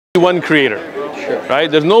one creator,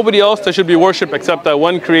 right? There's nobody else that should be worshipped except that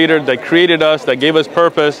one creator that created us, that gave us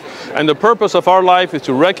purpose. And the purpose of our life is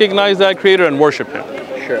to recognize that creator and worship him,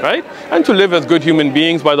 right? And to live as good human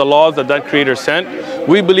beings by the laws that that creator sent.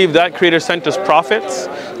 We believe that creator sent us prophets,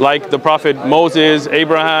 like the prophet Moses,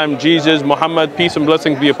 Abraham, Jesus, Muhammad, peace and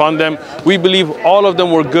blessings be upon them. We believe all of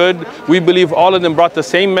them were good. We believe all of them brought the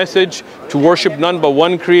same message, to worship none but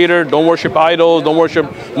one creator. Don't worship idols, don't worship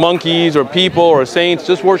monkeys or people or saints.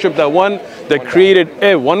 Just worship that one that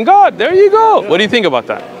created one God. There you go. What do you think about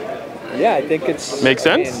that? Yeah, I think it's... Makes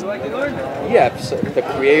sense? Yeah, the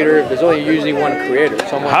creator, there's only usually one creator.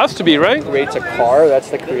 Someone has to be, right? Creates a car, that's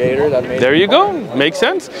the creator that made There you go. Makes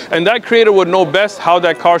sense. And that creator would know best how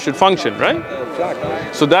that car should function, right?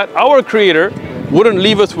 Exactly. So that our creator wouldn't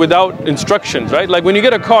leave us without instructions, right? Like when you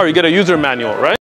get a car, you get a user manual, right?